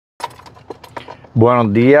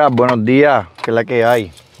Buenos días, ¿qué es la que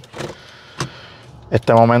hay?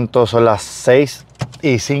 Este momento son las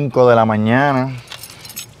 6:05 de la mañana.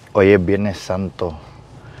 Hoy es Viernes Santo.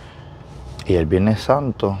 Y el Viernes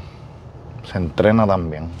Santo se entrena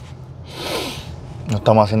también. No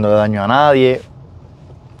estamos haciéndole daño a nadie.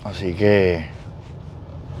 Así que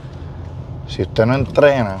si usted no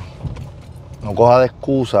entrena, no coja de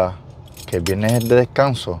excusa que el viernes es de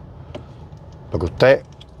descanso, porque usted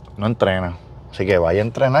no entrena. Así que vaya a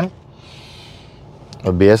entrenar.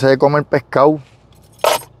 Olvídese de comer pescado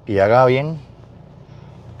y haga bien.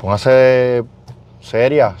 Póngase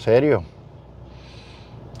serio.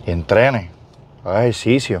 Y entrene. Haga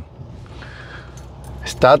ejercicio.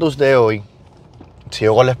 Estatus de hoy.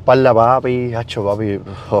 Sigo con la espalda, papi.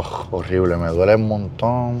 Horrible. Me duele un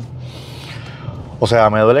montón. O sea,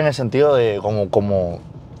 me duele en el sentido de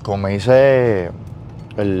como me dice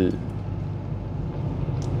el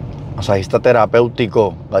masajista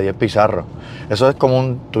terapéutico Gadiel Pizarro. Eso es como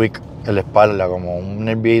un tweak en la espalda, como un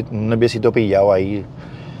nerviecito pillado ahí.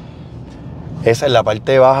 Esa es la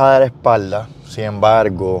parte baja de la espalda. Sin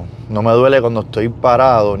embargo, no me duele cuando estoy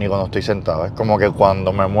parado ni cuando estoy sentado. Es como que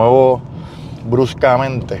cuando me muevo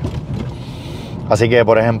bruscamente. Así que,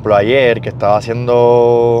 por ejemplo, ayer que estaba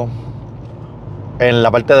haciendo en la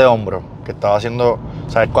parte de hombro, que estaba haciendo, o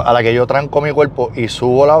sea, a la que yo tranco mi cuerpo y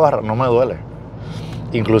subo la barra, no me duele.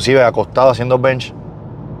 Inclusive acostado haciendo bench,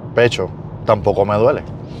 pecho, tampoco me duele.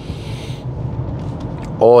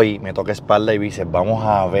 Hoy me toca espalda y bíceps. Vamos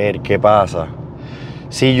a ver qué pasa.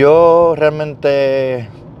 Si yo realmente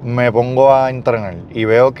me pongo a entrenar y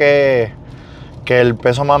veo que el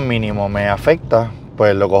peso más mínimo me afecta,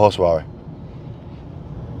 pues lo cojo suave.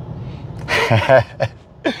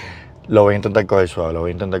 Lo voy a intentar coger suave.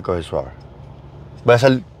 Voy a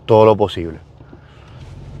hacer todo lo posible.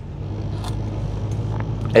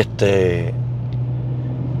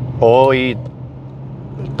 Hoy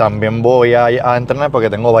también voy a entrenar porque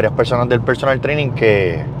tengo varias personas del personal training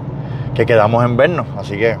que quedamos en vernos.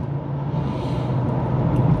 Así que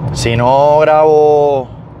si no grabo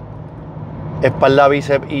espalda,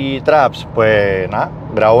 bíceps y traps, pues nada,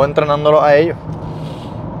 grabo entrenándolos a ellos.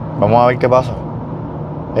 Vamos a ver qué pasa.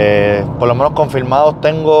 Por lo menos confirmados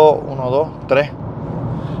tengo 1, 2, 3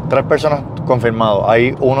 personas confirmados.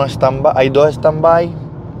 Hay dos stand-by,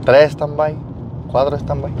 3 stand-by, 4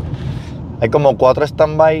 stand-by. Hay como 4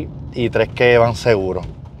 stand-by y 3 que van seguros.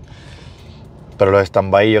 Pero los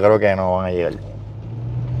stand-by yo creo que no van a llegar.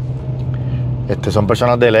 Son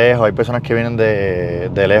personas de lejos. Hay personas que vienen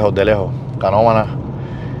de lejos, canómanas.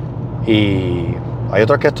 Y hay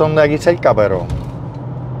otros que son de aquí cerca, pero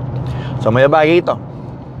son medio vaguitos.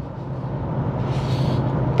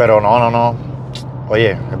 Pero no.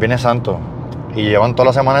 Oye, es Viernes Santo. Y llevan toda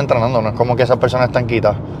la semana entrenando. No es como que esas personas están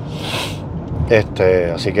quitas.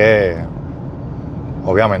 Así que,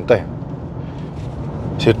 obviamente,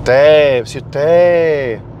 si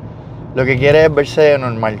usted lo que quiere es verse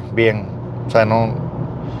normal, bien, o sea, no,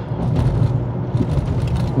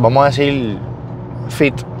 vamos a decir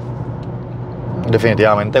fit,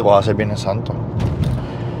 definitivamente coja hacer Viernes Santo.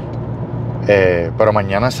 Pero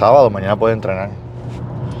mañana es sábado, mañana puede entrenar.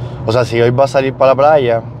 O sea, si hoy va a salir para la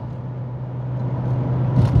playa,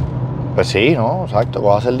 pues sí, ¿no? Exacto,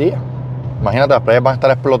 coja hacer el día. Imagínate, las playas van a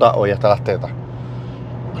estar explotadas hoy hasta las tetas.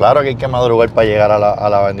 Claro que hay que madrugar para llegar a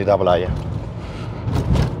la bendita playa.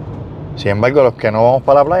 Sin embargo, los que no vamos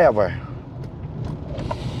para la playa, pues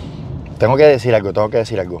tengo que decir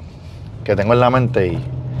algo que tengo en la mente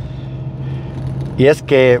y es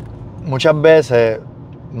que muchas veces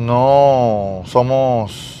no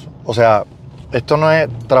somos, o sea, esto no es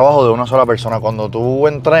trabajo de una sola persona. Cuando tú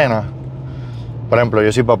entrenas, por ejemplo,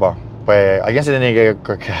 yo soy papá, pues alguien se tiene que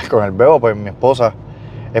quedar con el bebé, pues mi esposa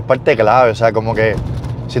es parte clave. O sea, como que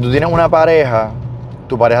si tú tienes una pareja,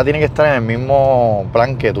 tu pareja tiene que estar en el mismo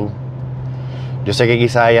plan que tú. Yo sé que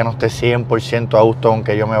quizás ella no esté 100% a gusto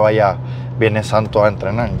aunque yo me vaya Viernes Santo a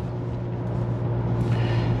entrenar.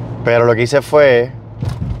 Pero lo que hice fue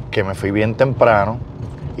que me fui bien temprano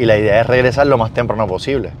y la idea es regresar lo más temprano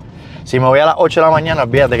posible. Si me voy a las 8 de la mañana,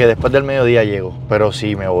 olvídate que después del mediodía llego. Pero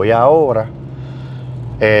si me voy ahora,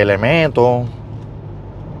 le meto,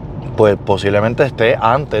 pues posiblemente esté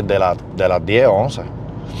antes de las 10 o 11.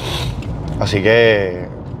 Así que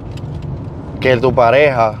tu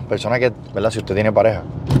pareja, persona que, ¿verdad? Si usted tiene pareja.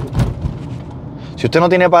 Si usted no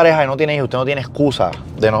tiene pareja y no tiene hijos, usted no tiene excusa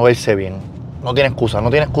de no verse bien. No tiene excusa.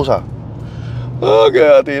 Que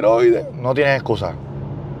la tiroides. No tiene excusa.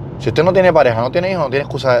 Si usted no tiene pareja, no tiene hijos, no tiene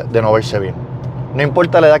excusa de no verse bien. No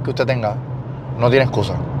importa la edad que usted tenga, no tiene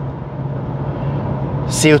excusa.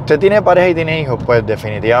 Si usted tiene pareja y tiene hijos, pues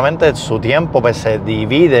definitivamente su tiempo pues, se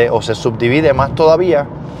divide o se subdivide más todavía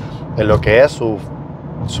en lo que es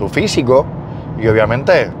su físico y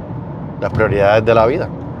obviamente las prioridades de la vida.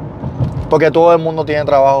 Porque todo el mundo tiene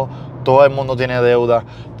trabajo, todo el mundo tiene deuda,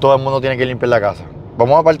 todo el mundo tiene que limpiar la casa.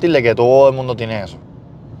 Vamos a partir de que todo el mundo tiene eso.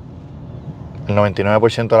 El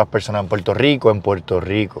 99% de las personas en Puerto Rico.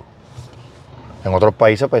 En otros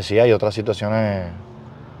países pues sí hay otras situaciones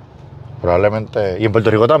probablemente. Y en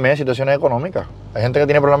Puerto Rico también hay situaciones económicas. Hay gente que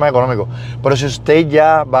tiene problemas económicos. Pero si usted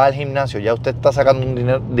ya va al gimnasio, ya usted está sacando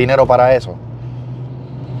un dinero para eso,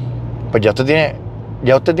 pues ya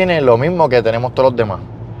usted tiene lo mismo que tenemos todos los demás.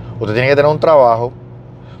 Usted tiene que tener un trabajo,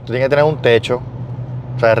 usted tiene que tener un techo,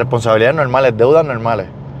 o sea, responsabilidades normales, deudas normales.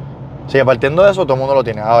 Sí, partiendo de eso, todo el mundo lo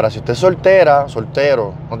tiene. Ahora, si usted es soltera,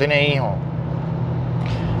 soltero, no tiene hijos,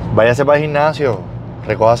 váyase para el gimnasio,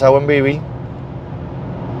 recójase a buen vivir.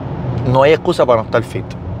 No hay excusa para no estar fit.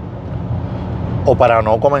 O para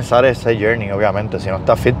no comenzar ese journey, obviamente. Si no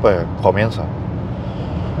está fit, pues comienza.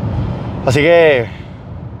 Así que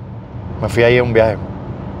me fui ahí en un viaje.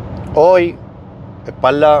 Hoy,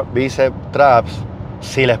 espalda, bíceps, traps,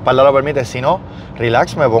 si la espalda lo permite. Si no,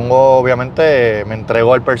 relax, me pongo, obviamente, me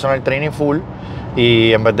entrego al personal training full.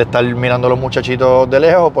 Y en vez de estar mirando a los muchachitos de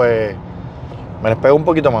lejos, pues me les pego un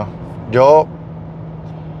poquito más. Yo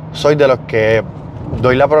soy de los que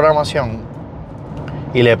doy la programación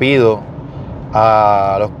y le pido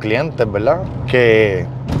a los clientes, ¿verdad? Que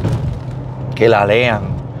la lean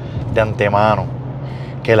de antemano,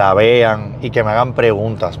 que la vean y que me hagan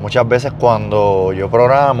preguntas. Muchas veces cuando yo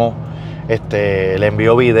programo, le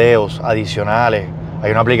envío videos adicionales.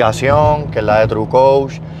 Hay una aplicación que es la de True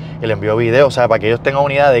Coach y le envío videos, o sea, para que ellos tengan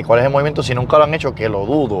una idea de cuál es el movimiento. Si nunca lo han hecho, que lo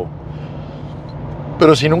dudo.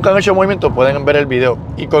 Pero si nunca han hecho movimiento, pueden ver el video.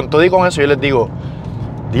 Y con todo y con eso yo les digo,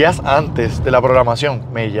 días antes de la programación,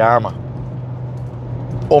 me llama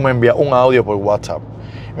o me envía un audio por WhatsApp.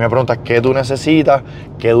 Y me preguntas qué tú necesitas,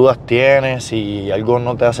 qué dudas tienes, si algo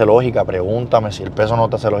no te hace lógica, pregúntame, si el peso no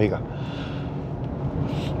te hace lógica.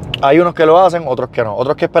 Hay unos que lo hacen, otros que no.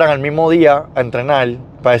 Otros que esperan el mismo día a entrenar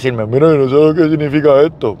para decirme, mira, yo no sé lo que significa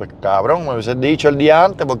esto. Pues cabrón, me hubieses dicho el día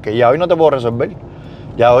antes porque ya hoy no te puedo resolver.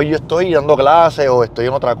 Ya hoy yo estoy dando clases o estoy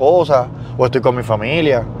en otra cosa o estoy con mi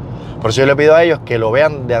familia. Por eso yo le pido a ellos que lo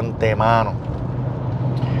vean de antemano.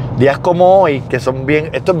 Días como hoy, que son bien,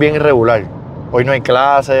 esto es bien irregular. Hoy no hay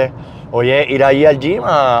clases, hoy es ir ahí al gym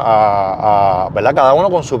 ¿verdad? Cada uno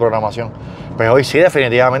con su programación. Pues hoy sí,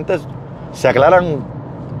 definitivamente se aclaran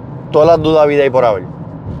todas las dudas vida y por haber.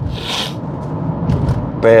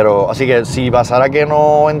 Pero, así que si pasara que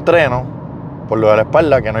no entreno, por lo de la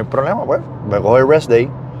espalda, que no hay problema, pues me cojo el rest day.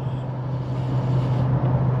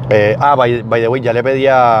 By the way, ya le pedí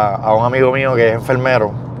a un amigo mío que es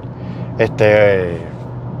enfermero,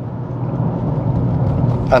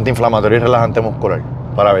 antiinflamatorio y relajante muscular,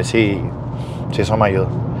 para ver si eso me ayuda.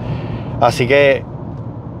 Así que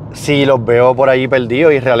si los veo por ahí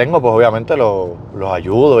perdidos y realengo, pues obviamente los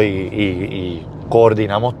ayudo y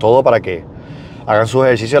coordinamos todo para que hagan sus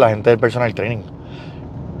ejercicios la gente del personal training.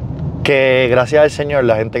 Que gracias al Señor,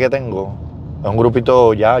 la gente que tengo, es un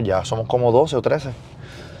grupito, ya somos como 12 o 13.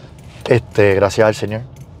 Gracias al Señor.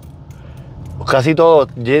 Casi todos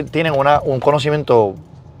tienen un conocimiento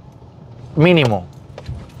mínimo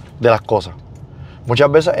de las cosas.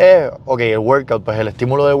 Muchas veces es, el workout, pues el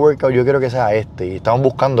estímulo del workout yo quiero que sea y estamos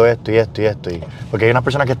buscando esto. Porque hay unas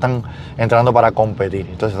personas que están entrenando para competir.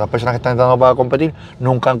 Entonces esas personas que están entrando para competir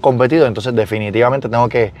nunca han competido, entonces definitivamente tengo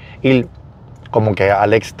que ir como que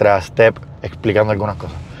al extra step explicando algunas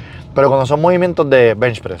cosas. Pero cuando son movimientos de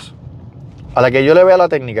bench press, a la que yo le vea la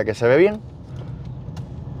técnica que se ve bien,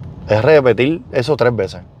 es repetir eso 3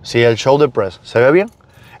 veces. Si el shoulder press se ve bien,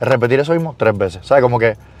 es repetir eso mismo 3 veces. ¿Sabes? Como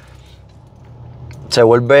que se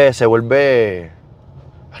vuelve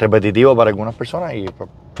repetitivo para algunas personas y pues,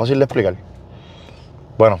 fácil de explicar.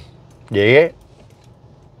 Bueno, llegué.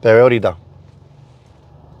 Te veo ahorita.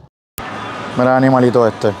 Mira el animalito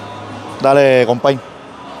este. Dale, compay.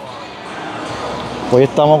 Hoy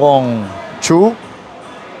estamos con Chu.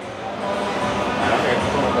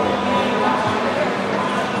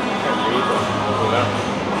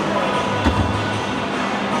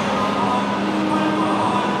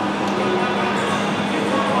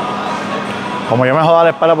 Como yo me joda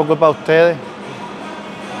la espalda por culpa de ustedes.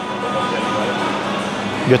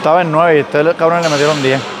 Yo estaba en 9 y ustedes cabrones le metieron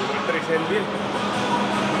 10.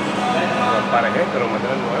 Para qué, pero meter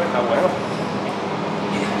el 9 está bueno.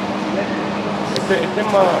 Este es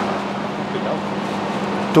más complicado.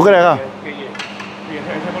 ¿Tú crees?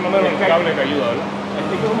 Ese por lo menos el cable que ayuda, ¿verdad?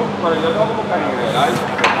 Este es como, para yo tengo como carne, ¿verdad?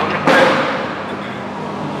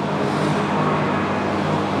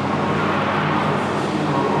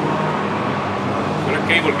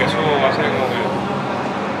 porque eso va a ser como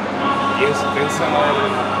que bien tensa la...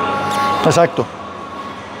 Exacto.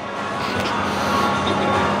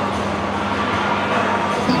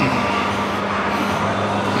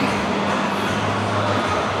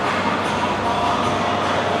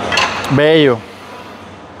 Bello.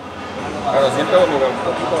 Pero siento como que un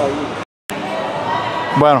poquito ahí.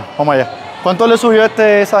 Bueno, vamos allá. ¿Cuánto le subió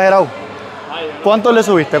este exagerado? ¿Cuántos le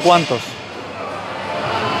subiste? ¿Cuántos?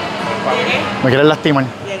 Llegué. ¿Me quieres lastimar?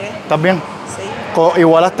 Llegué. ¿Estás bien? Sí.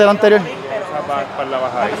 ¿Igualaste el anterior? Esa espalda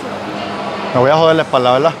baja ahí. Me voy a joder la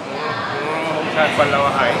espalda, ¿verdad? No, esa espalda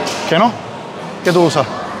baja ahí. ¿Qué no? ¿Qué tú usas?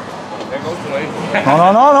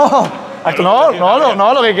 No,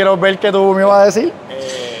 No, lo que quiero es ver que tú me ibas a decir.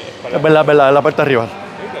 Es verdad, es la parte de arriba.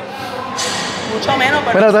 Mucho menos,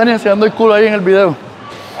 pero... Mira, Tania, enseñando el culo ahí en el video.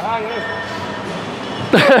 Ah, eso.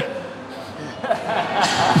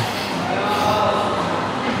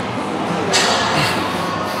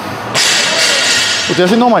 ¿Lo estoy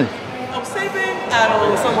haciendo mal? Observen a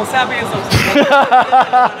los homo sapiens.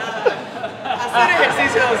 Hacer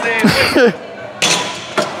ejercicio de...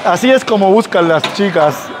 Así es como buscan las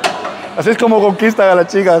chicas. Así es como conquistan a las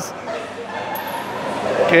chicas.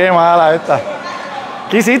 Qué mala esta.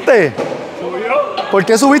 ¿Qué hiciste? ¿Subió? ¿Por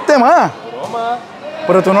qué subiste más? Broma.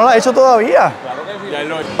 Pero tú no lo has hecho todavía. Claro que sí. Ya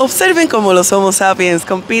lo... Observen cómo los homo sapiens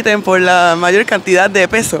compiten por la mayor cantidad de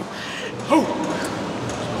peso.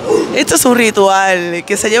 Esto es un ritual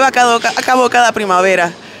que se lleva a cabo cada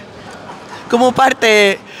primavera como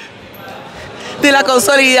parte de la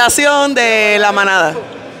consolidación de la manada.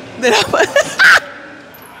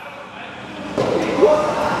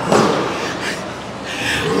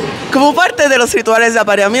 Como parte de los rituales de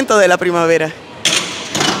apareamiento de la primavera.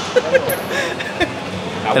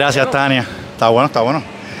 Gracias, Tania. Está bueno, está bueno.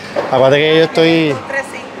 Acuérdate que yo estoy...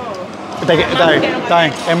 3.5. Está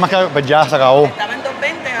bien. Es más que... Pues ya se acabó. Estaba en 2.20,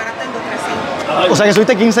 ahora tengo 3.5. O sea que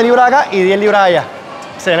subiste 15 libras acá y 10 libras allá.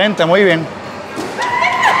 Excelente, muy bien.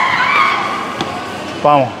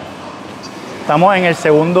 Vamos. Estamos en el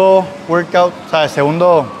segundo workout, o sea, el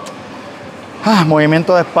segundo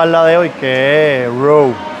movimiento de espalda de hoy, que es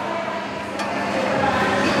row.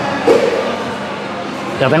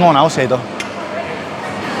 Ya tengo náusea y todo.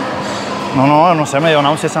 No sé, me dio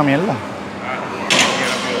náusea esa mierda.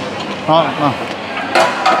 No.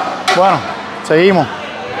 Bueno, seguimos.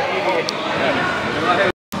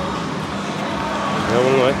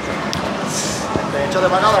 De hecho, te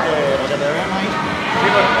para acá para que te vean ahí. Sí,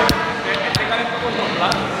 pero este calentó con 2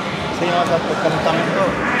 platos. Sí, no, exacto, el calentamiento.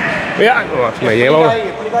 Mira, me lleva.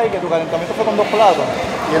 Explica ahí que tu calentamiento fue con 2 platos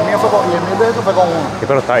y el mío de eso fue con 1. Sí,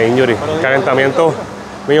 pero está bien, Yuri. El calentamiento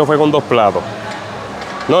mío fue con 2 platos.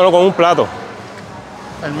 No, con 1 plato.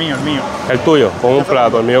 El mío. El tuyo, con 1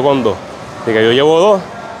 plato, el mío con 2. Así que yo llevo 2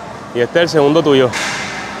 y este es el segundo tuyo.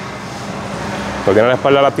 No tiene la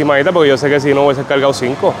espalda lastimadita porque yo sé que si no hubiese cargado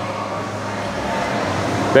 5.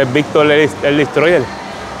 Este es Víctor el Destroyer.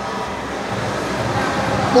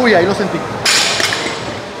 Uy, ahí lo sentí.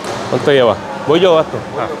 ¿Cuánto lleva? Voy yo, Basto.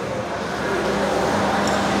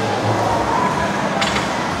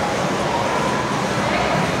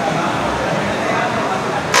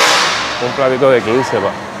 Un platito de 15, pa.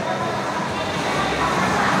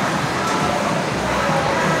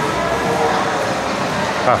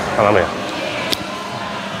 A la mía.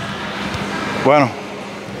 Bueno,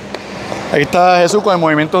 ahí está Jesús con el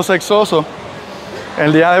movimiento sexoso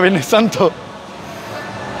el día de Viernes Santo.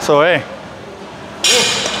 Eso es.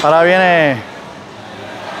 Ahora viene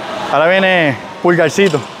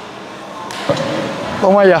pulgarcito.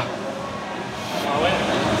 Vamos allá.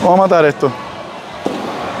 Vamos a matar esto.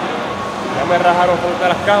 Ya me rajaron frente a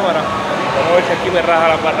las cámaras. Vamos a ver si aquí me raja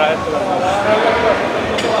la barra de esto.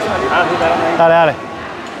 Dale.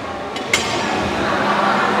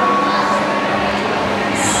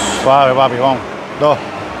 Suave, papi, vamos. 2,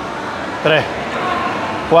 3,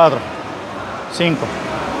 4, 5,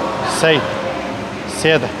 6,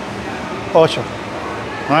 7, 8,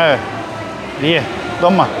 9, 10,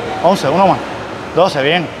 2 más, 11, 1 más, 12,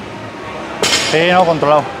 bien. Sí, no,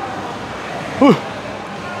 controlado.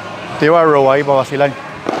 Te iba a row ahí para vacilar.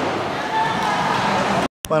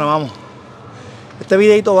 Bueno, vamos. Este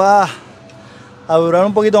videito va a durar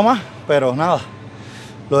un poquito más, pero nada,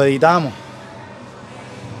 lo editamos.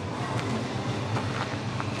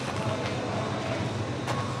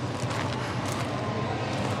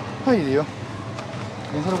 Ay, Dios.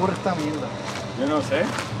 ¿A quién se le ocurre esta mierda? Yo no sé.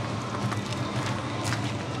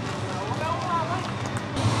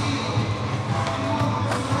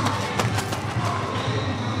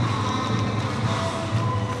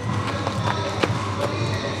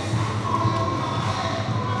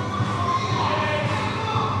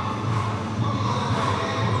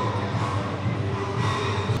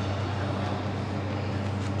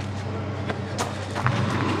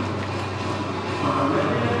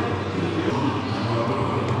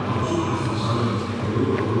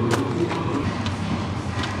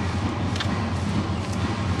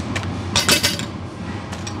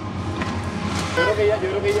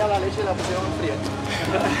 fría la leche y la pusieron a enfriar.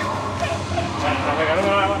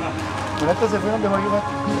 Mira, este se fue donde voy a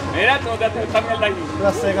Mira, tú te haces esta mierda aquí.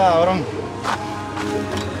 la seca, cabrón.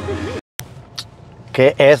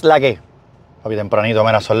 ¿Qué es la que? Papi, tempranito,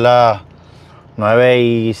 mira, son las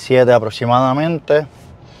 9:07 aproximadamente.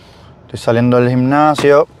 Estoy saliendo del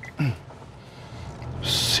gimnasio.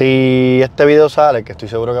 Si este video sale, que estoy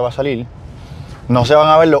seguro que va a salir, no se van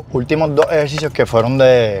a ver los últimos 2 ejercicios que fueron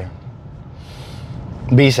de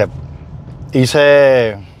bíceps.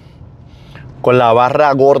 Hice con la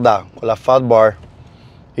barra gorda, con la fat bar.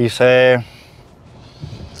 Hice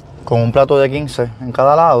con un plato de 15 en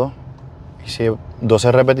cada lado. Hice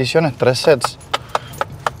 12 repeticiones, 3 sets.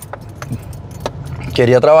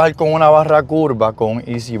 Quería trabajar con una barra curva, con un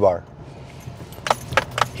easy bar.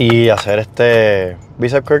 Y hacer este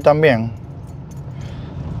bicep curl también.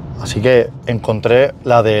 Así que encontré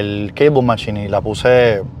la del cable machine y la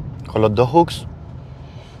puse con los 2 hooks.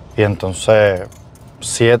 Y entonces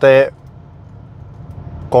 7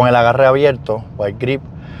 con el agarre abierto, wide grip.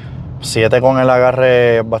 7 con el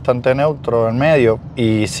agarre bastante neutro en medio.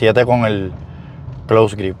 Y 7 con el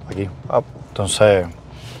close grip aquí. Entonces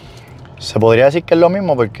se podría decir que es lo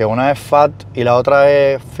mismo porque una es fat y la otra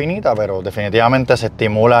es finita, pero definitivamente se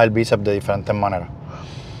estimula el bíceps de diferentes maneras.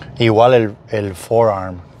 Igual el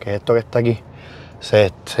forearm, que es esto que está aquí,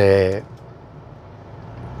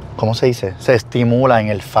 ¿cómo se dice? Se estimula en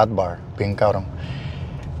el fat bar, bien cabrón.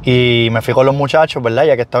 Y me fui con los muchachos, ¿verdad?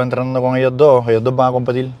 Ya que estaba entrenando con ellos dos van a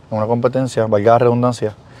competir en una competencia, valga la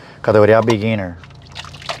redundancia, categoría beginner.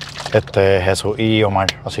 Jesús y Omar.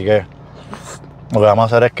 Así que lo que vamos a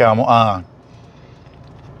hacer es que vamos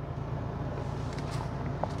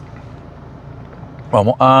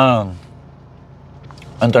a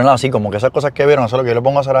entrenar así, como que esas cosas que vieron, eso es lo que yo le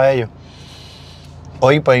pongo a hacer a ellos.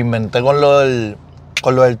 Hoy pues inventé con lo del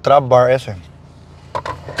trap bar ese.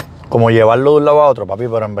 Como llevarlo de un lado a otro, papi,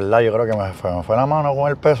 pero en verdad yo creo que me fue la mano con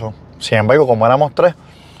el peso. Sin embargo, como éramos 3,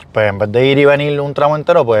 pues en vez de ir y venir un tramo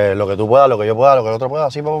entero, pues lo que tú puedas, lo que yo pueda, lo que el otro pueda,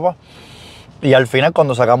 así, papá. Y al final,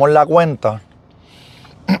 cuando sacamos la cuenta,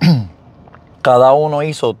 cada uno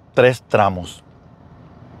hizo 3 tramos.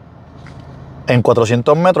 En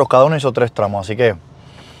 400 metros, cada uno hizo 3 tramos, así que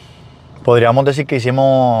podríamos decir que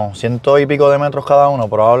hicimos 100 y pico de metros cada uno,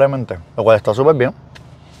 probablemente, lo cual está súper bien.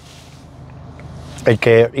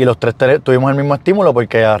 Y los 3 tuvimos el mismo estímulo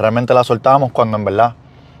porque realmente la soltábamos cuando en verdad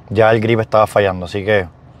ya el grip estaba fallando. Así que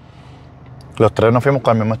los 3 nos fuimos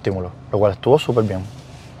con el mismo estímulo, lo cual estuvo súper bien.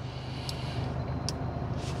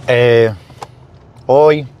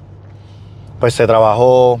 Hoy pues se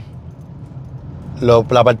trabajó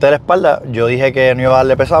la parte de la espalda. Yo dije que no iba a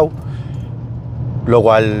darle pesado, lo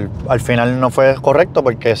cual al final no fue correcto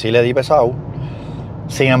porque sí le di pesado.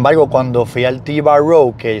 Sin embargo, cuando fui al T-bar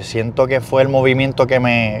row, que siento que fue el movimiento que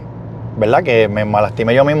 ¿verdad? Que me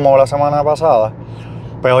lastimé yo mismo la semana pasada,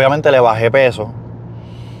 pues obviamente le bajé peso.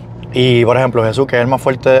 Y por ejemplo, Jesús, que es el más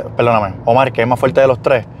fuerte, perdóname, Omar, que es el más fuerte de los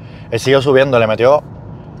 3, él siguió subiendo,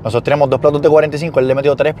 nosotros teníamos 2 platos de 45, él le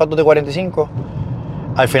metió 3 platos de 45.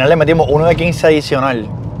 Al final le metimos uno de 15 adicional.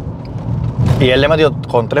 Y él le metió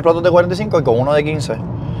con 3 platos de 45 y con uno de 15.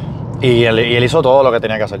 Y él hizo todo lo que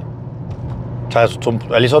tenía que hacer. O sea,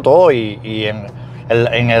 él hizo todo y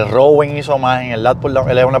en el rowing hizo más, en el lat pull down,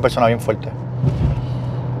 él es una persona bien fuerte.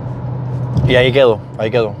 Y ahí quedó.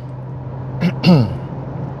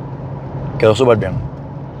 Quedó súper bien.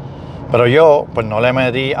 Pero yo, pues no le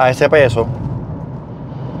metí a ese peso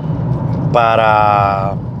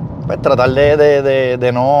para pues, tratar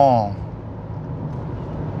de no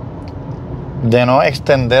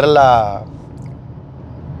extender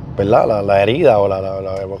 ¿verdad? La herida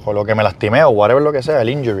o lo que me lastimé o whatever lo que sea, el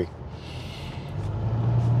injury.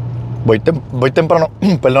 Voy temprano,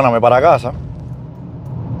 perdóname, para casa.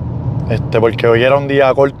 Porque hoy era un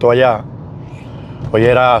día corto allá. Hoy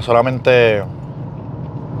era solamente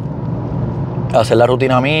hacer la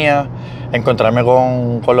rutina mía, encontrarme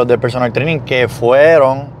con los del personal training, que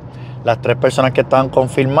fueron las 3 personas que estaban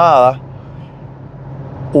confirmadas.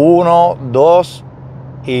 1, 2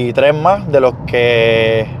 y 3 más de los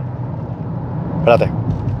que... Espérate.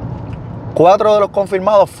 4 de los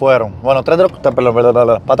confirmados fueron... Bueno, 3 de los...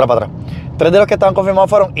 Perdón, para atrás. 3 de los que estaban confirmados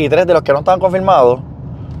fueron y 3 de los que no estaban confirmados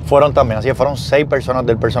fueron también. Así que fueron 6 personas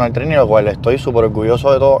del personal training, lo cual estoy súper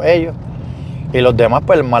orgulloso de todos ellos. Y los demás,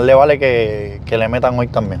 pues más le vale que le metan hoy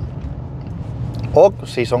también. O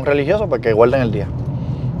si son religiosos, pues que guarden el día.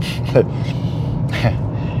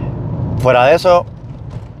 Fuera de eso,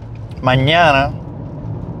 mañana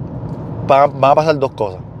van a pasar 2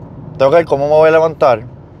 cosas. Tengo que ver cómo me voy a levantar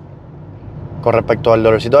con respecto al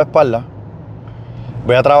dolorcito de espalda.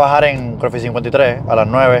 Voy a trabajar en Crossfit 53 a las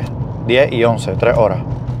 9, 10 y 11, 3 horas.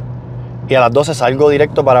 Y a las 12 salgo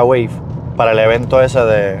directo para Wave, para el evento ese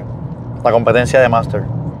de la competencia de Master.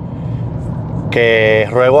 Que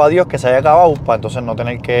ruego a Dios que se haya acabado para entonces no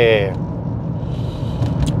tener que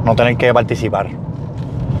participar.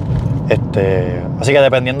 Así que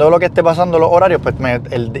dependiendo de lo que esté pasando, los horarios, pues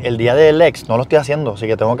el día del legs no lo estoy haciendo, así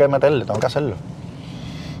que tengo que meterle, tengo que hacerlo.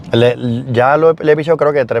 Ya le he pichado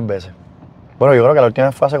creo que 3 veces. Bueno, yo creo que la última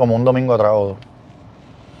vez fue hace como un domingo atrás o 2.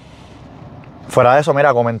 Fuera de eso,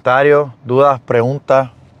 mira, comentarios, dudas,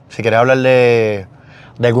 preguntas. Si quieres hablar de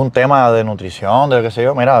algún tema de nutrición, de lo que sé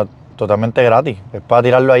yo, mira, totalmente gratis. Es para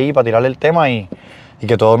tirarlo ahí, para tirarle el tema y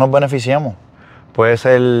que todos nos beneficiemos. Puede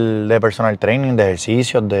ser de personal training, de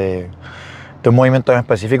ejercicios, de un movimiento en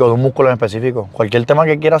específico, de un músculo en específico. Cualquier tema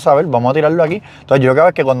que quieras saber, vamos a tirarlo aquí. Entonces yo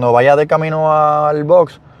creo que cuando vaya de camino al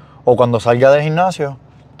box o cuando salga del gimnasio,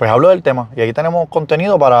 pues hablo del tema. Y aquí tenemos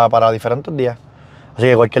contenido para diferentes días. Así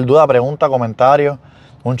que cualquier duda, pregunta, comentario,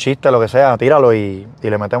 un chiste, lo que sea, tíralo y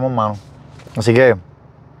le metemos mano. Así que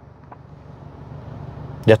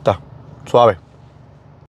ya está, suave.